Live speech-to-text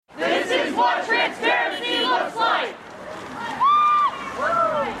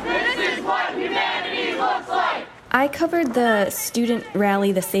I covered the student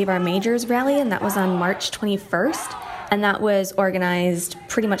rally, the Save Our Majors rally, and that was on March 21st. And that was organized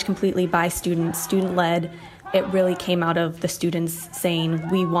pretty much completely by students, student-led. It really came out of the students saying,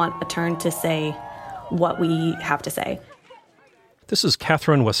 we want a turn to say what we have to say. This is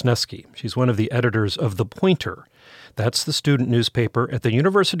Catherine Wesneski. She's one of the editors of The Pointer. That's the student newspaper at the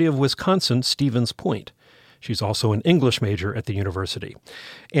University of Wisconsin, Stevens Point. She's also an English major at the university.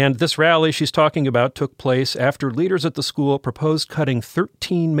 And this rally she's talking about took place after leaders at the school proposed cutting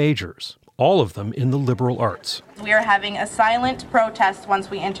 13 majors, all of them in the liberal arts. We are having a silent protest once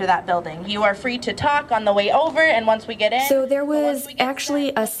we enter that building. You are free to talk on the way over and once we get in. So there was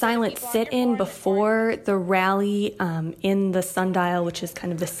actually a silent sit-in before the rally in the Sundial, which is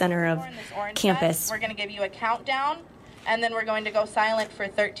kind of the center of campus. We're going to give you a countdown, and then we're going to go silent for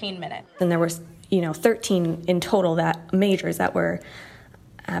 13 minutes. And there was 13 in total majors that were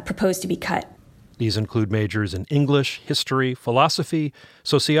proposed to be cut. These include majors in English, history, philosophy,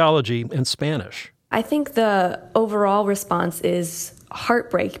 sociology, and Spanish. I think the overall response is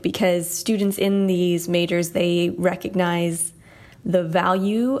heartbreak because students in these majors, they recognize the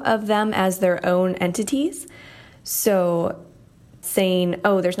value of them as their own entities. So saying,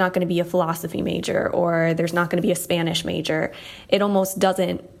 oh, there's not going to be a philosophy major or there's not going to be a Spanish major, it almost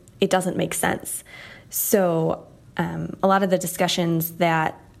doesn't make sense. So a lot of the discussions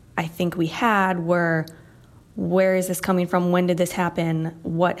that I think we had were, where is this coming from? When did this happen?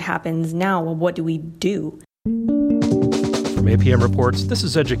 What happens now? What do we do? From APM Reports, this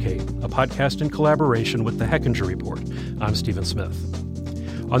is Educate, a podcast in collaboration with the Hechinger Report. I'm Stephen Smith.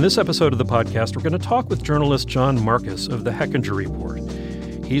 On this episode of the podcast, we're going to talk with journalist John Marcus of the Hechinger Report.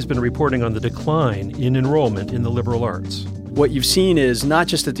 He's been reporting on the decline in enrollment in the liberal arts. What you've seen is not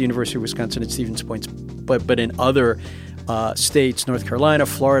just at the University of Wisconsin at Stevens Point, but in other states, North Carolina,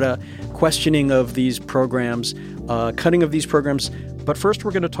 Florida, questioning of these programs, cutting of these programs. But first,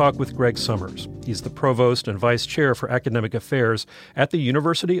 we're going to talk with Greg Summers. He's the provost and vice chair for academic affairs at the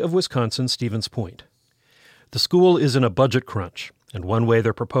University of Wisconsin, Stevens Point. The school is in a budget crunch, and one way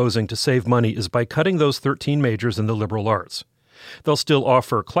they're proposing to save money is by cutting those 13 majors in the liberal arts. They'll still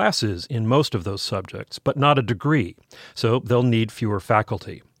offer classes in most of those subjects, but not a degree, so they'll need fewer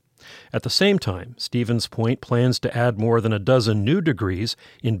faculty. At the same time, Stevens Point plans to add more than a dozen new degrees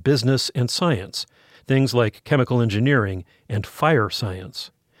in business and science, things like chemical engineering and fire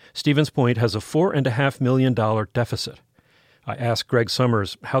science. Stevens Point has a $4.5 million deficit. I asked Greg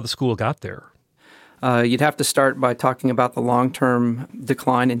Summers how the school got there. You'd have to start by talking about the long-term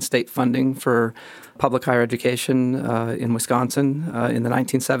decline in state funding for public higher education in Wisconsin. In the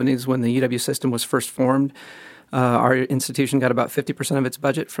 1970s, when the UW system was first formed, our institution got about 50% of its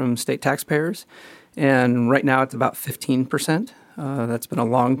budget from state taxpayers, and right now it's about 15%. That's been a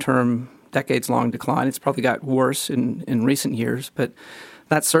long-term, decades-long decline. It's probably got worse in recent years, but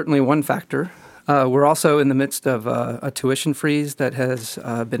that's certainly one factor. We're also in the midst of a tuition freeze that has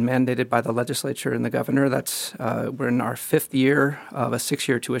been mandated by the legislature and the governor. We're in our fifth year of a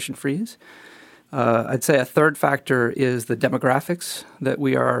 6-year tuition freeze. I'd say a third factor is the demographics that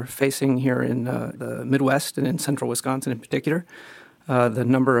we are facing here in the Midwest and in central Wisconsin in particular. The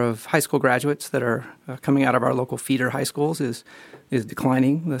number of high school graduates that are coming out of our local feeder high schools is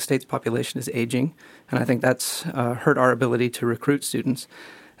declining. The state's population is aging, and I think that's hurt our ability to recruit students.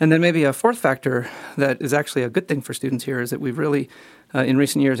 And then maybe a fourth factor that is actually a good thing for students here is that we've really, in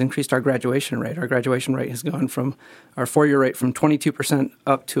recent years, increased our graduation rate. Our graduation rate has gone from our 4-year rate from 22%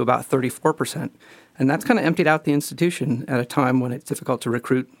 up to about 34%. And that's kind of emptied out the institution at a time when it's difficult to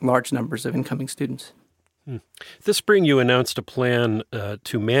recruit large numbers of incoming students. This spring, you announced a plan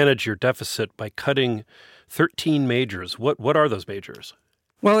to manage your deficit by cutting 13 majors. What are those majors?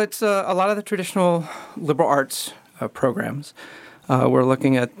 Well, it's a lot of the traditional liberal arts programs. We're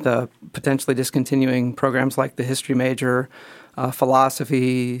looking at potentially discontinuing programs like the history major,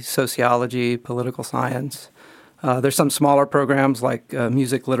 philosophy, sociology, political science. There's some smaller programs like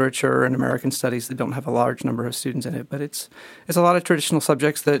music, literature, and American studies that don't have a large number of students in it. But it's a lot of traditional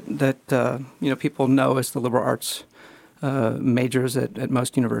subjects that people know as the liberal arts majors at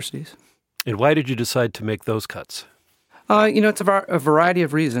most universities. And why did you decide to make those cuts? It's a variety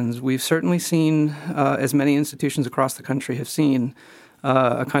of reasons. We've certainly seen, as many institutions across the country have seen,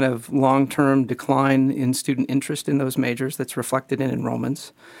 a kind of long-term decline in student interest in those majors that's reflected in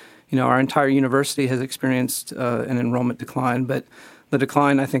enrollments. Our entire university has experienced an enrollment decline, but the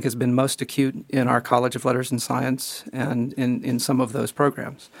decline, I think, has been most acute in our College of Letters and Science and in some of those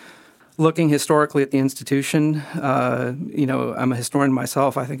programs. Looking historically at the institution, I'm a historian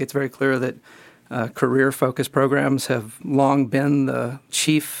myself. I think it's very clear that Career-focused programs have long been the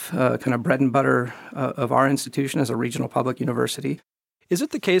chief kind of bread and butter of our institution as a regional public university. Is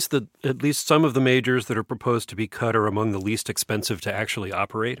it the case that at least some of the majors that are proposed to be cut are among the least expensive to actually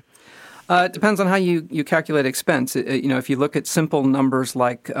operate? It depends on how you calculate expense. If you look at simple numbers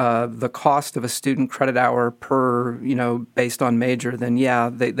like the cost of a student credit hour per, based on major, then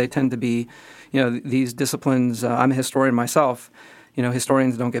they tend to be, these disciplines. I'm a historian myself.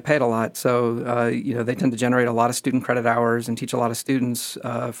 Historians don't get paid a lot, so they tend to generate a lot of student credit hours and teach a lot of students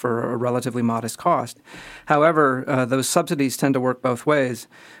for a relatively modest cost. However, those subsidies tend to work both ways.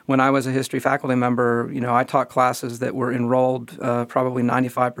 When I was a history faculty member, I taught classes that were enrolled probably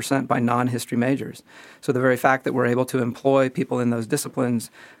 95% by non-history majors. So the very fact that we're able to employ people in those disciplines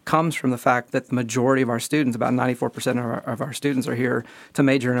comes from the fact that the majority of our students, about 94% of our students, are here to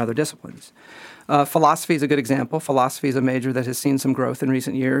major in other disciplines. Philosophy is a good example. Philosophy is a major that has seen some growth in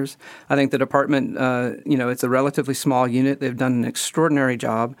recent years. I think the department, it's a relatively small unit. They've done an extraordinary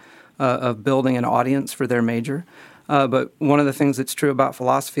job of building an audience for their major. But one of the things that's true about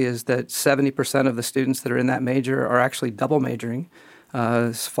philosophy is that 70% of the students that are in that major are actually double majoring.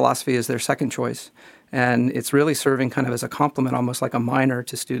 Philosophy is their second choice. And it's really serving kind of as a complement, almost like a minor,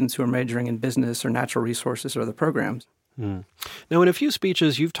 to students who are majoring in business or natural resources or other programs. Now, in a few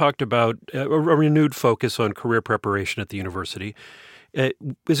speeches, you've talked about a renewed focus on career preparation at the university.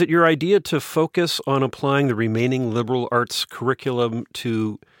 Is it your idea to focus on applying the remaining liberal arts curriculum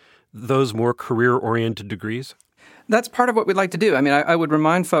to those more career-oriented degrees? That's part of what we'd like to do. I mean, I would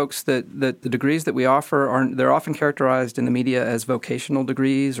remind folks that the degrees that we offer they're often characterized in the media as vocational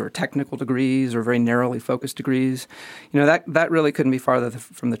degrees or technical degrees or very narrowly focused degrees. That really couldn't be farther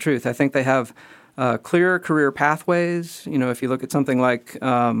from the truth. I think they have clear career pathways. If you look at something like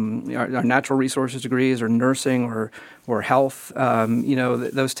our natural resources degrees or nursing or health,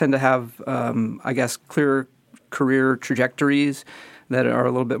 those tend to have, clear career trajectories that are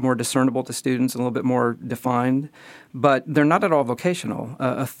a little bit more discernible to students and a little bit more defined. But they're not at all vocational.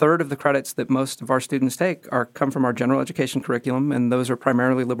 A third of the credits that most of our students take come from our general education curriculum, and those are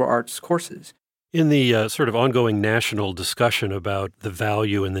primarily liberal arts courses. In the sort of ongoing national discussion about the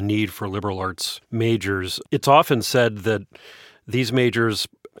value and the need for liberal arts majors, it's often said that these majors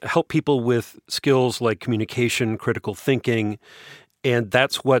help people with skills like communication, critical thinking, and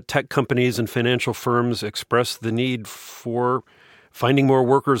that's what tech companies and financial firms express the need for finding more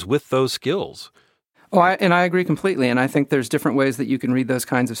workers with those skills. I agree completely, and I think there's different ways that you can read those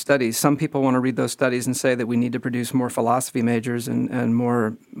kinds of studies. Some people want to read those studies and say that we need to produce more philosophy majors and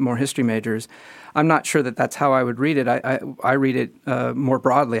more history majors. I'm not sure that that's how I would read it. I read it more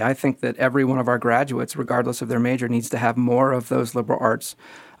broadly. I think that every one of our graduates, regardless of their major, needs to have more of those liberal arts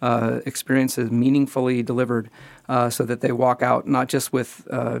experiences meaningfully delivered so that they walk out not just with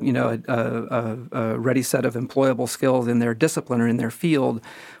a ready set of employable skills in their discipline or in their field,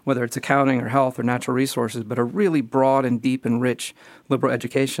 whether it's accounting or health or natural resources, but a really broad and deep and rich liberal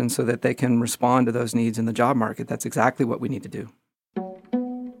education so that they can respond to those needs in the job market. That's exactly what we need to do.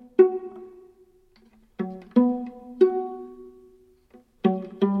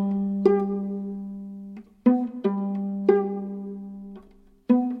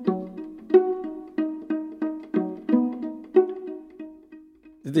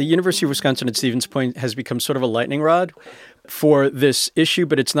 The University of Wisconsin at Stevens Point has become sort of a lightning rod for this issue,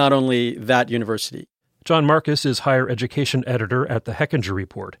 but it's not only that university. John Marcus is higher education editor at the Hechinger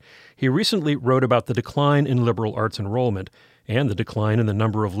Report. He recently wrote about the decline in liberal arts enrollment and the decline in the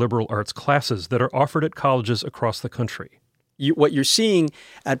number of liberal arts classes that are offered at colleges across the country. What you're seeing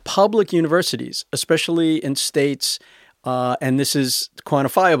at public universities, especially in states, and this is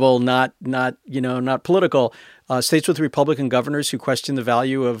quantifiable, not political, states with Republican governors who question the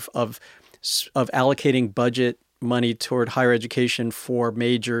value of allocating budget money toward higher education for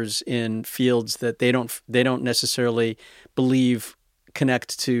majors in fields that they don't necessarily believe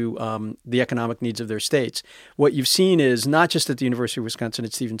connect to the economic needs of their states. What you've seen is not just at the University of Wisconsin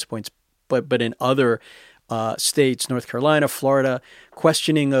at Stevens Point, but in other states, North Carolina, Florida,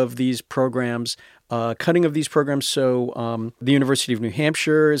 questioning of these programs, cutting of these programs. So the University of New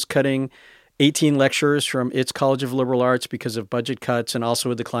Hampshire is cutting 18 lecturers from its College of Liberal Arts because of budget cuts and also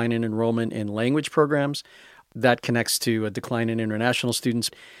a decline in enrollment in language programs. That connects to a decline in international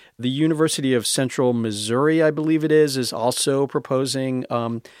students. The University of Central Missouri, I believe it is also proposing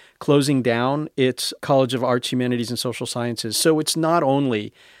closing down its College of Arts, Humanities, and Social Sciences. So it's not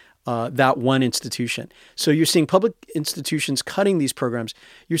only that one institution. So you're seeing public institutions cutting these programs.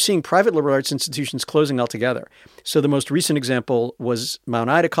 You're seeing private liberal arts institutions closing altogether. So the most recent example was Mount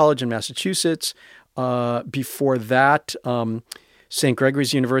Ida College in Massachusetts. Before that, St.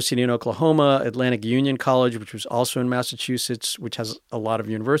 Gregory's University in Oklahoma, Atlantic Union College, which was also in Massachusetts, which has a lot of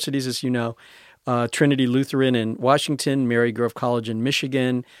universities, as you know, Trinity Lutheran in Washington, Marygrove College in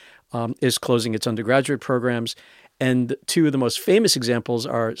Michigan is closing its undergraduate programs. And two of the most famous examples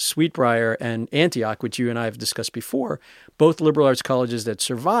are Sweetbriar and Antioch, which you and I have discussed before, both liberal arts colleges that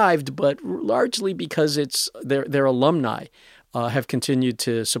survived, but largely because their alumni have continued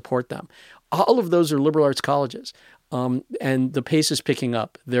to support them. All of those are liberal arts colleges, and the pace is picking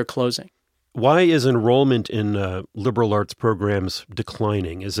up. They're closing. Why is enrollment in liberal arts programs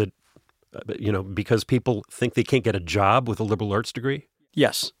declining? Is it, because people think they can't get a job with a liberal arts degree?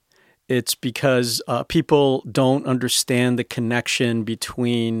 Yes. It's because people don't understand the connection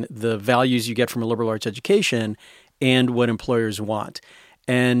between the values you get from a liberal arts education and what employers want.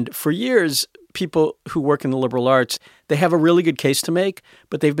 And for years, people who work in the liberal arts, they have a really good case to make,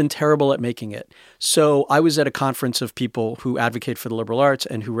 but they've been terrible at making it. So I was at a conference of people who advocate for the liberal arts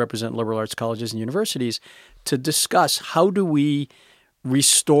and who represent liberal arts colleges and universities to discuss how do we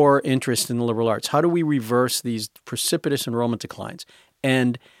restore interest in the liberal arts? How do we reverse these precipitous enrollment declines?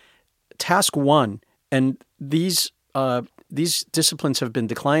 And task one, and these disciplines have been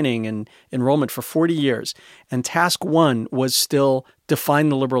declining in enrollment for 40 years, and task one was still define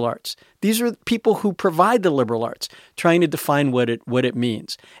the liberal arts. These are people who provide the liberal arts, trying to define what it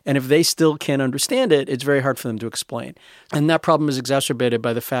means. And if they still can't understand it, it's very hard for them to explain. And that problem is exacerbated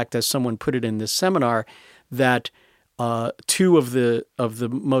by the fact, as someone put it in this seminar, that two of the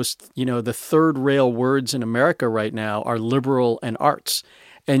most, the third rail words in America right now are liberal and arts.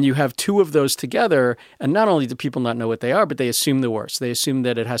 And you have two of those together, and not only do people not know what they are, but they assume the worst. They assume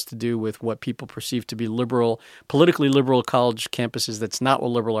that it has to do with what people perceive to be liberal, politically liberal college campuses. That's not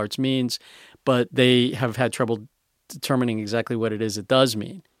what liberal arts means, but they have had trouble determining exactly what it is it does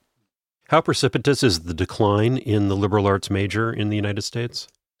mean. How precipitous is the decline in the liberal arts major in the United States?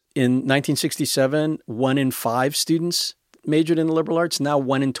 In 1967, 1 in 5 students majored in the liberal arts. Now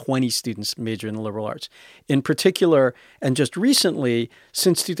 1 in 20 students major in the liberal arts. In particular, and just recently,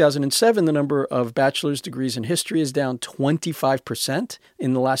 since 2007, the number of bachelor's degrees in history is down 25%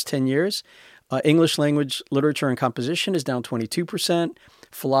 in the last 10 years. English language, literature, and composition is down 22%.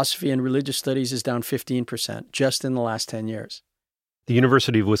 Philosophy and religious studies is down 15% just in the last 10 years. The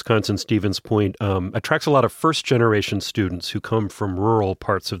University of Wisconsin-Stevens Point attracts a lot of first-generation students who come from rural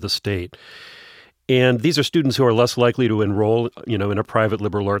parts of the state. And these are students who are less likely to enroll, in a private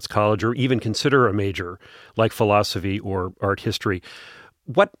liberal arts college or even consider a major like philosophy or art history.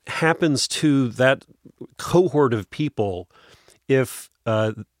 What happens to that cohort of people if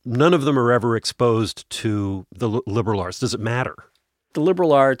none of them are ever exposed to the liberal arts? Does it matter? The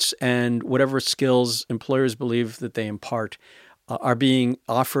liberal arts and whatever skills employers believe that they impart are being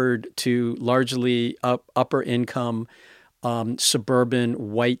offered to largely upper income, suburban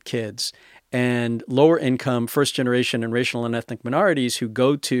white kids. And lower income, first generation and racial and ethnic minorities who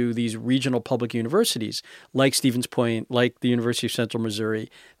go to these regional public universities like Stevens Point, like the University of Central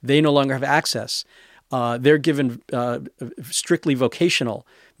Missouri, they no longer have access. They're given strictly vocational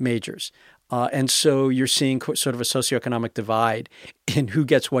majors. And so you're seeing sort of a socioeconomic divide in who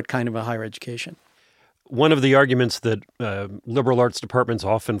gets what kind of a higher education. One of the arguments that liberal arts departments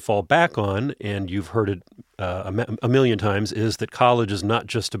often fall back on, and you've heard it a million times, is that college is not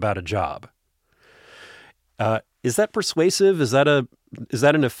just about a job. Is that persuasive? Is that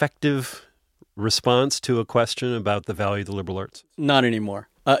an effective response to a question about the value of the liberal arts? Not anymore.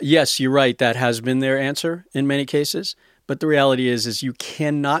 Yes, you're right. That has been their answer in many cases. But the reality is you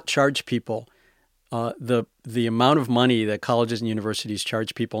cannot charge people the amount of money that colleges and universities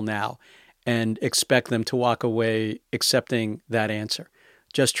charge people now and expect them to walk away accepting that answer.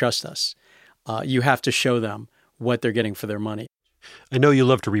 Just trust us. You have to show them what they're getting for their money. I know you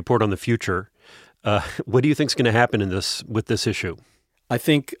love to report on the future. What do you think is going to happen with this issue? I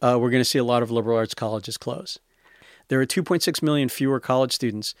think we're going to see a lot of liberal arts colleges close. There are 2.6 million fewer college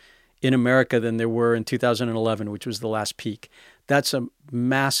students in America than there were in 2011, which was the last peak. That's a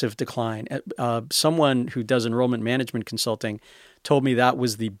massive decline. Someone who does enrollment management consulting told me that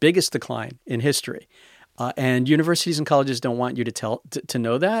was the biggest decline in history. And universities and colleges don't want you to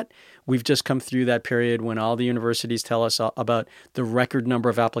know that. We've just come through that period when all the universities tell us about the record number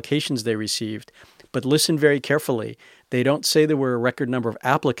of applications they received. But listen very carefully. They don't say there were a record number of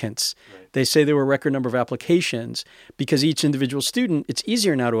applicants. Right. They say there were a record number of applications because each individual student, it's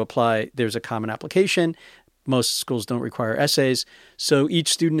easier now to apply. There's a common application. Most schools don't require essays. So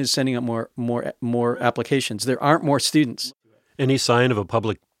each student is sending out more applications. There aren't more students. Any sign of a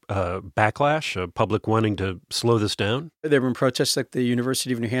public backlash, public wanting to slow this down? There have been protests at the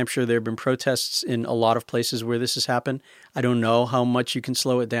University of New Hampshire. There have been protests in a lot of places where this has happened. I don't know how much you can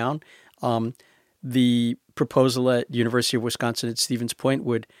slow it down. The proposal at University of Wisconsin at Stevens Point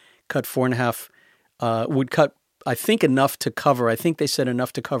would cut I think enough to cover. I think they said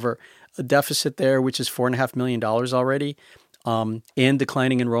enough to cover a deficit there, which is $4.5 million already, and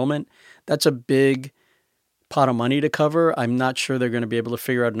declining enrollment. That's a big pot of money to cover. I'm not sure they're going to be able to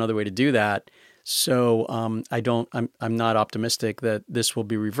figure out another way to do that. So I'm not optimistic that this will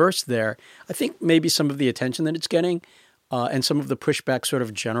be reversed there. I think maybe some of the attention that it's getting and some of the pushback sort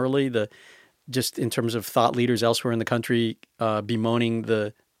of generally, just in terms of thought leaders elsewhere in the country bemoaning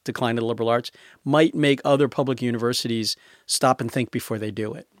the decline of the liberal arts, might make other public universities stop and think before they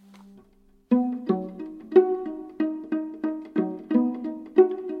do it.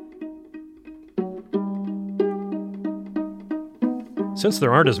 Since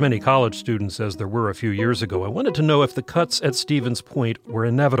there aren't as many college students as there were a few years ago, I wanted to know if the cuts at Stevens Point were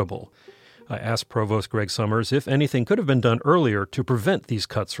inevitable. I asked Provost Greg Summers if anything could have been done earlier to prevent these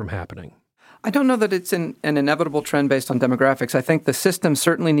cuts from happening. I don't know that it's an inevitable trend based on demographics. I think the system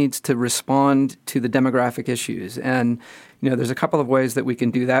certainly needs to respond to the demographic issues. And, there's a couple of ways that we can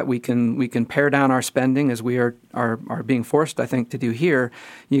do that. We can pare down our spending as we are being forced, I think, to do here.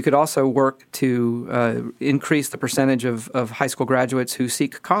 You could also work to increase the percentage of high school graduates who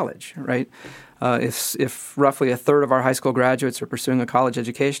seek college, right? If roughly a third of our high school graduates are pursuing a college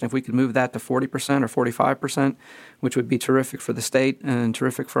education, if we could move that to 40% or 45%, which would be terrific for the state and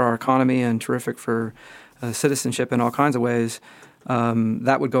terrific for our economy and terrific for citizenship in all kinds of ways,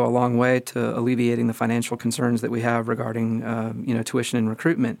 that would go a long way to alleviating the financial concerns that we have regarding tuition and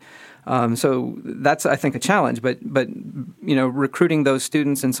recruitment. So that's, I think, a challenge. But recruiting those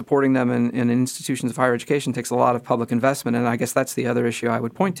students and supporting them in institutions of higher education takes a lot of public investment, and I guess that's the other issue I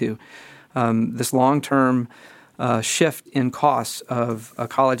would point to. This long-term shift in costs of a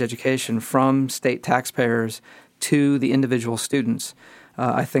college education from state taxpayers to the individual students,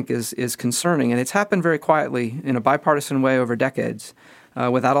 I think is concerning. And it's happened very quietly in a bipartisan way over decades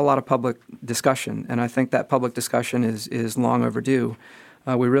without a lot of public discussion. And I think that public discussion is long overdue.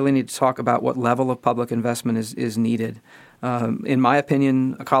 We really need to talk about what level of public investment is needed. In my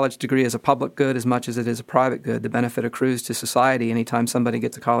opinion, a college degree is a public good as much as it is a private good. The benefit accrues to society anytime somebody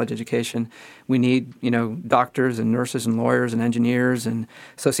gets a college education. We need, doctors and nurses and lawyers and engineers and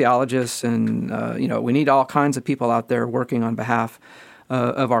sociologists and, we need all kinds of people out there working on behalf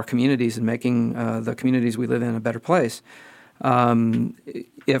of our communities and making the communities we live in a better place.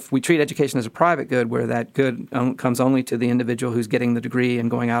 If we treat education as a private good, where that good comes only to the individual who's getting the degree and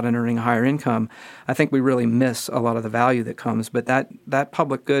going out and earning a higher income, I think we really miss a lot of the value that comes. But that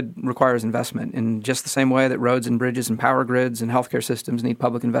public good requires investment. In just the same way that roads and bridges and power grids and healthcare systems need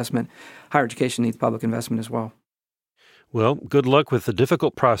public investment, higher education needs public investment as well. Well, good luck with the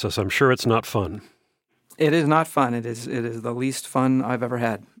difficult process. I'm sure it's not fun. It is not fun. It is the least fun I've ever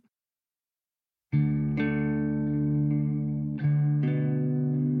had.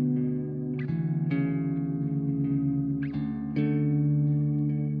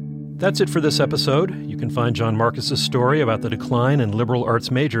 That's it for this episode. You can find John Marcus's story about the decline in liberal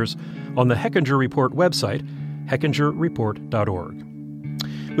arts majors on the Hechinger Report website,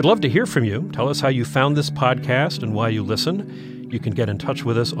 hechingerreport.org. We'd love to hear from you. Tell us how you found this podcast and why you listen. You can get in touch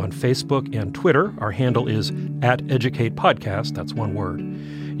with us on Facebook and Twitter. Our handle is @EducatePodcast. That's one word.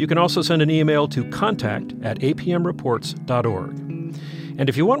 You can also send an email to contact@apmreports.org. And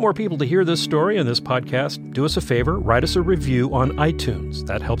if you want more people to hear this story and this podcast, do us a favor, write us a review on iTunes.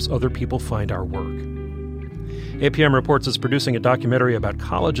 That helps other people find our work. APM Reports is producing a documentary about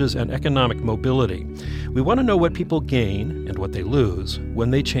colleges and economic mobility. We want to know what people gain and what they lose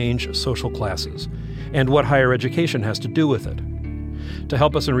when they change social classes, and what higher education has to do with it. To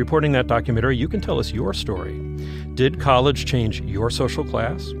help us in reporting that documentary, you can tell us your story. Did college change your social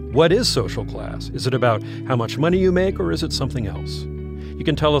class? What is social class? Is it about how much money you make, or is it something else? You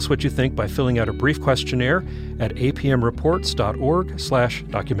can tell us what you think by filling out a brief questionnaire at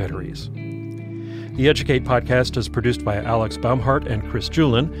apmreports.org/documentaries. The Educate podcast is produced by Alex Baumhart and Chris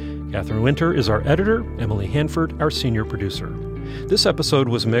Julin. Catherine Winter is our editor, Emily Hanford, our senior producer. This episode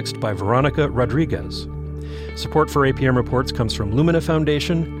was mixed by Veronica Rodriguez. Support for APM Reports comes from Lumina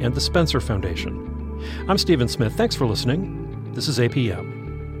Foundation and the Spencer Foundation. I'm Stephen Smith. Thanks for listening. This is APM.